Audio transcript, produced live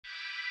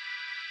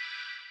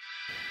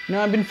No,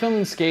 I've been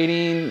filming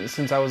skating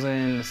since I was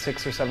in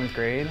 6th or 7th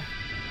grade.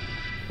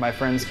 My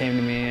friends came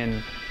to me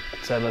and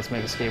said, let's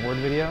make a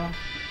skateboard video.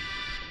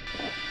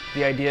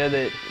 The idea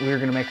that we were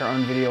gonna make our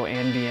own video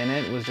and be in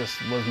it was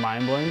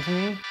mind-blowing to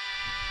me.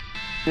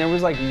 There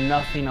was like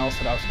nothing else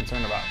that I was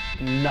concerned about,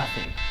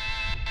 nothing.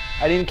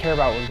 I didn't care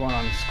about what was going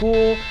on in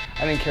school.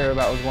 I didn't care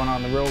about what was going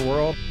on in the real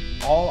world.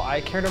 All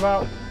I cared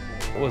about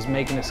was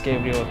making a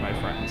skate video with my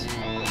friends.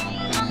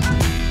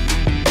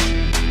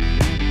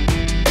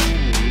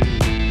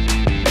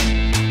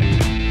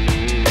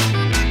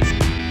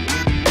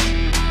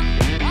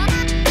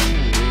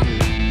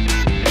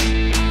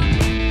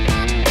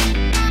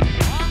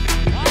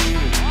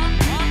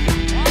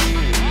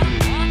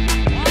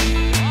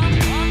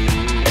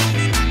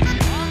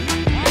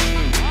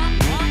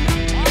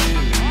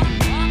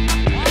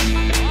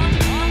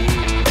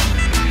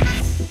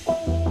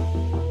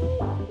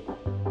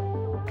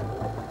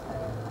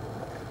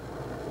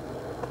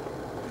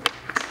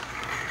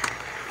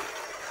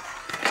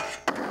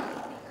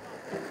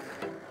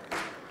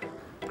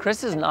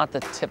 Chris is not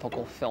the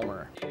typical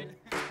filmer.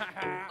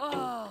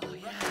 Oh,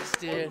 yes,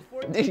 dude.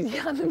 Dude,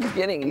 yeah, in the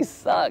beginning, he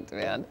sucked,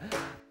 man.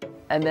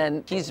 And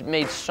then he's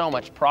made so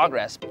much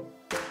progress.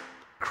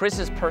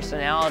 Chris's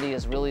personality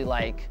is really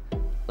like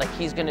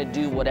he's gonna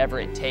do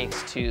whatever it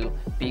takes to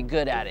be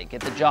good at it,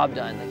 get the job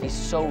done. Like, he's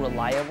so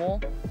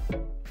reliable.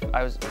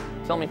 I was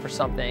filming for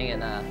something,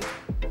 and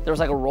there was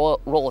like a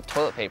roll of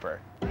toilet paper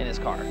in his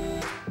car.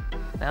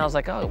 And I was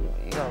like, oh,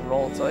 you got a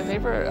roll of toilet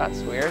paper? That's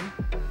weird.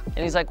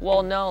 And he's like,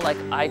 well, no, like,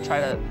 I try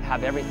to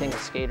have everything a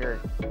skater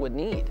would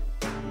need.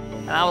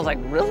 And I was like,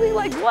 really?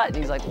 Like what? And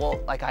he's like, well,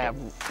 like, I have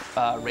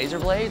razor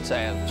blades, I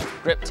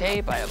have grip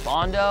tape, I have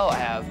Bondo, I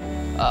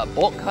have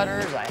bolt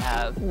cutters, I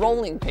have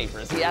rolling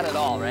papers. He had it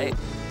all, right?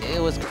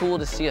 It was cool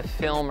to see a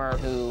filmer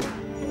who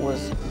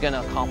was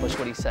gonna accomplish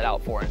what he set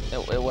out for.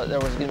 There was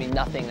gonna be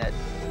nothing that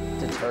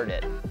deterred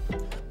it.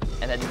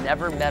 And I'd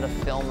never met a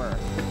filmer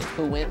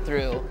who went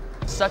through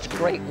such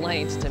great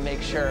lengths to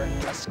make sure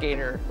a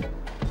skater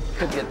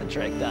could get the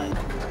trick done.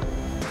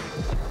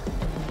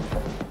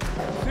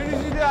 As soon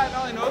as you do that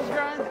ollie nose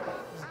grind,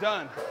 it's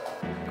done.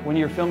 When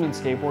you're filming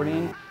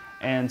skateboarding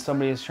and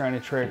somebody is trying to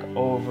trick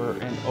over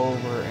and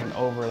over and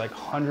over, like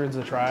hundreds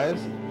of tries,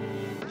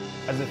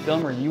 as a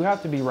filmer, you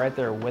have to be right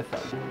there with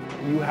them.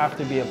 You have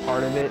to be a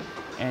part of it,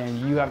 and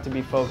you have to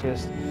be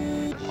focused,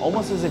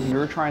 almost as if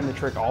you're trying the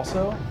trick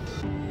also.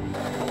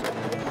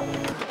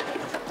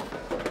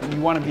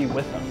 You want to be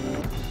with them.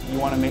 You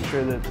want to make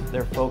sure that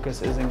their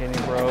focus isn't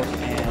getting broke,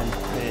 and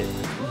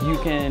that you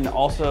can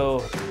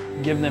also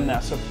give them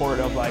that support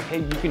of like, hey,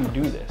 you can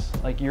do this.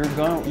 Like, you're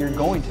going to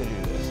do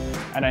this.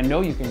 And I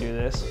know you can do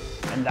this,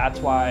 and that's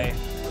why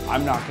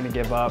I'm not going to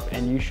give up,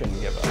 and you shouldn't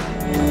give up.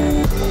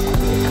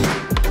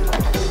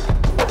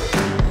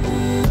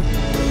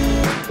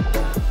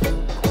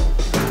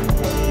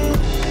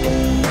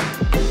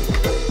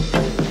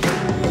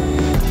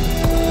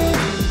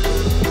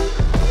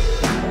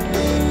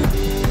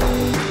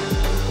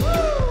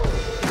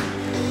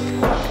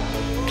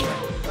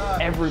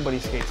 Everybody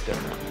skates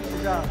different,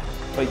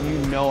 but you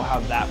know how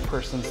that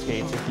person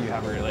skates if you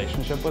have a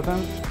relationship with them,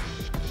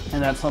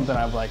 and that's something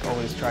I've like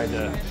always tried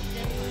to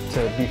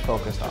be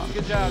focused on.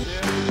 Good job,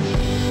 dude.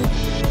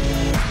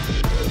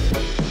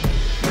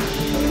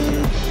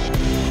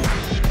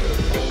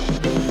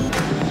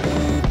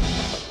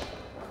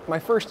 My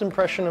first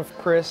impression of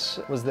Chris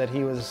was that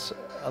he was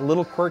a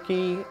little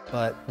quirky,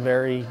 but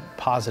very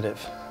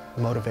positive,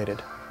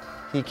 motivated.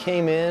 He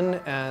came in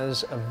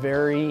as a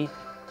very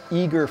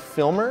eager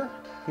filmer.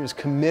 He was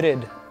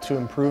committed to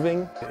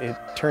improving. It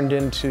turned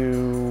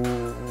into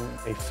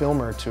a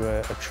filmer to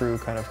a true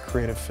kind of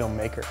creative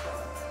filmmaker.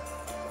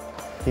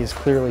 He's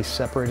clearly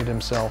separated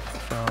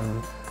himself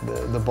from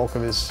the bulk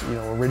of his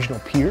original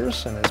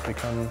peers and has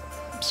become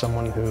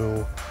someone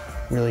who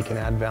really can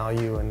add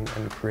value and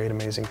create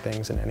amazing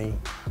things in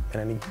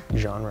any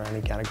genre,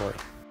 any category.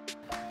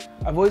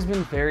 I've always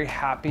been very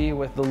happy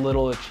with the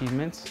little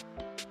achievements.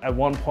 At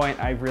one point,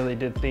 I really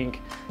did think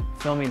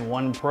filming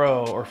one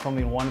pro or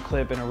filming one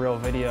clip in a real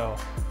video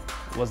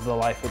was the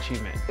life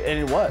achievement. And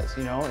it was,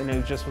 and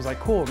it just was like,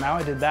 cool, now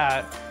I did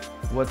that,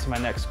 what's my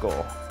next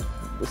goal?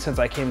 Since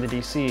I came to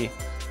DC,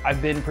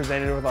 I've been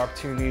presented with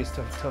opportunities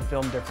to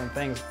film different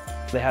things.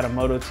 They had a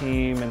moto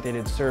team and they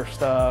did surf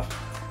stuff.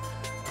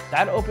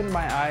 That opened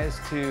my eyes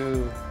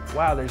to,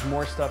 wow, there's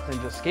more stuff than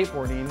just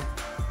skateboarding,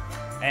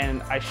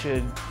 and I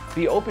should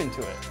be open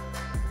to it.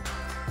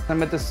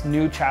 I'm at this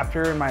new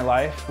chapter in my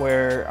life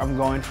where I'm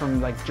going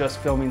from like just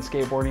filming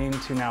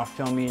skateboarding to now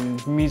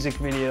filming music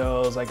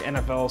videos, like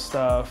NFL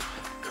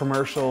stuff,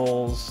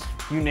 commercials,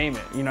 you name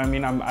it. You know what I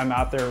mean? I'm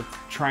out there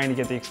trying to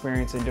get the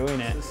experience in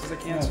doing it. This is a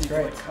can, so you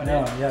can like cut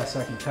it. Yeah,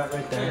 so I can cut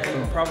right there. Yeah,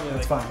 you can probably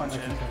that's like fine. punch I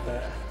can in. cut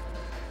that.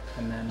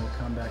 And then we'll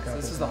come back up.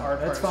 This is the hard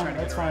part. That's fine,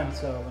 that's fine.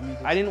 So let me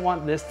just... I didn't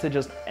want this to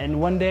just end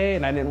one day,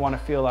 and I didn't want to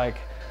feel like,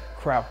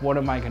 crap, what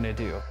am I gonna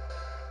do?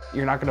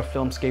 You're not gonna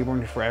film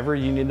skateboarding forever.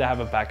 You need to have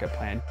a backup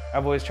plan.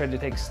 I've always tried to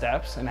take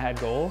steps and had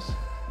goals.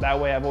 That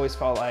way I've always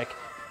felt like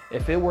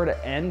If it were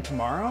to end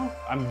tomorrow,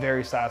 I'm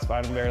very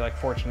satisfied. I'm very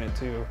fortunate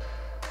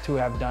to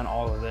have done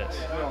all of this.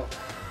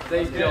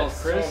 Thank you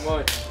so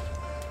much.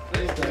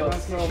 Thank you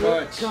so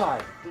much.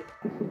 God.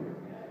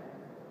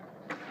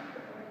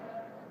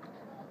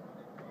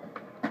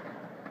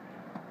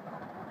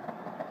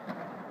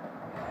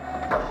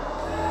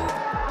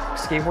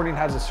 Skateboarding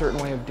has a certain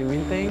way of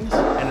doing things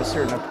and a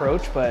certain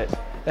approach, but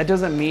that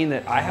doesn't mean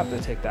that I have to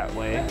take that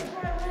way.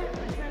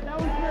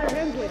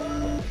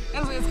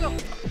 Hensley, let's go.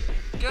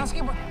 Get on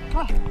skateboard,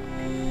 come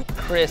on.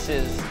 Chris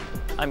is,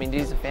 I mean,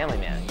 dude's a family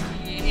man.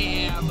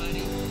 Yeah,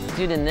 buddy.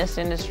 Dude, in this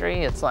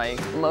industry, it's like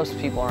most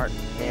people aren't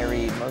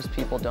married, most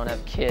people don't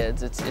have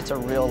kids. It's a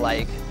real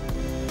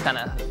kind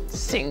of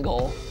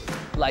single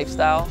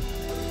lifestyle.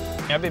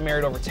 I've been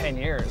married over 10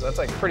 years. That's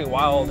pretty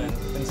wild in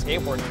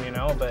skateboarding, you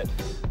know, but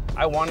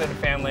I wanted a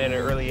family at an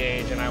early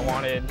age, and I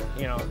wanted,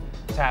 you know,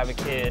 to have a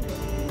kid.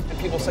 And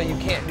people say you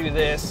can't do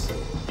this,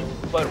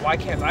 but why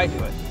can't I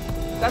do it?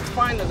 That's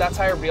fine that that's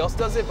how everybody else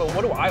does it, but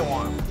what do I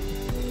want?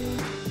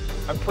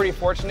 I'm pretty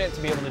fortunate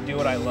to be able to do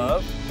what I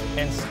love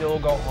and still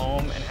go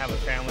home and have a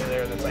family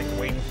there that's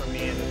waiting for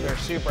me, and they're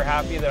super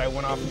happy that I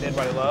went off and did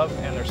what I love,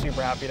 and they're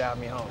super happy to have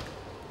me home.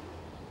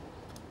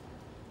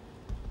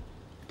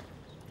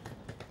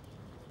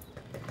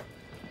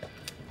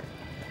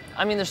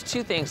 I mean, there's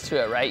two things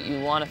to it, right? You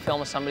want to film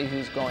with somebody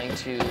who's going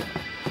to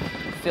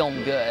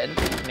film good,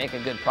 make a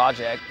good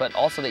project, but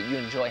also that you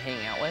enjoy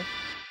hanging out with.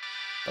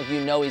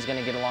 You know he's going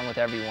to get along with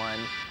everyone,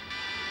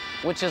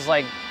 which is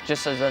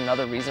just as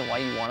another reason why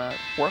you want to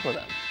work with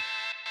him.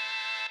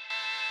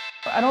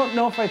 I don't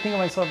know if I think of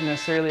myself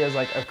necessarily as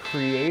a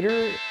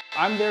creator.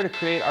 I'm there to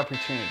create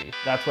opportunity.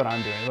 That's what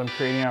I'm doing. I'm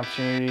creating an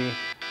opportunity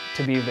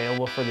to be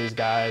available for these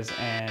guys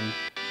and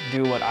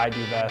do what I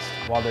do best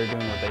while they're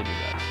doing what they do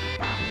best.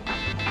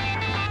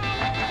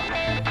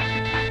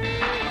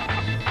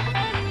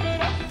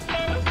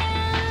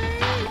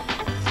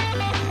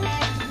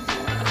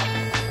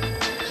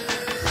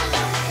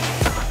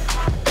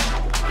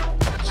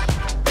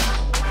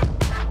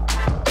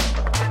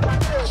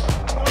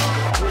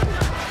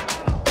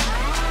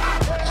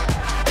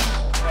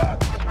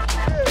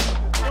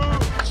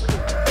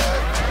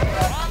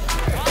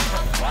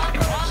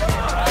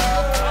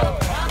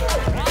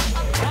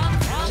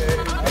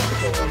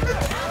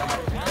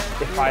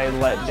 If I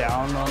let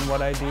down on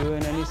what I do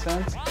in any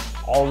sense,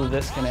 all of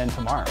this can end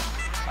tomorrow.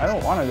 I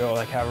don't want to go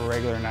have a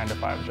regular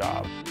 9-to-5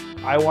 job.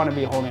 I want to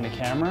be holding a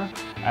camera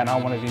and I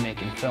want to be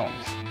making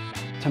films.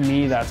 To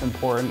me, that's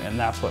important, and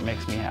that's what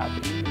makes me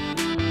happy.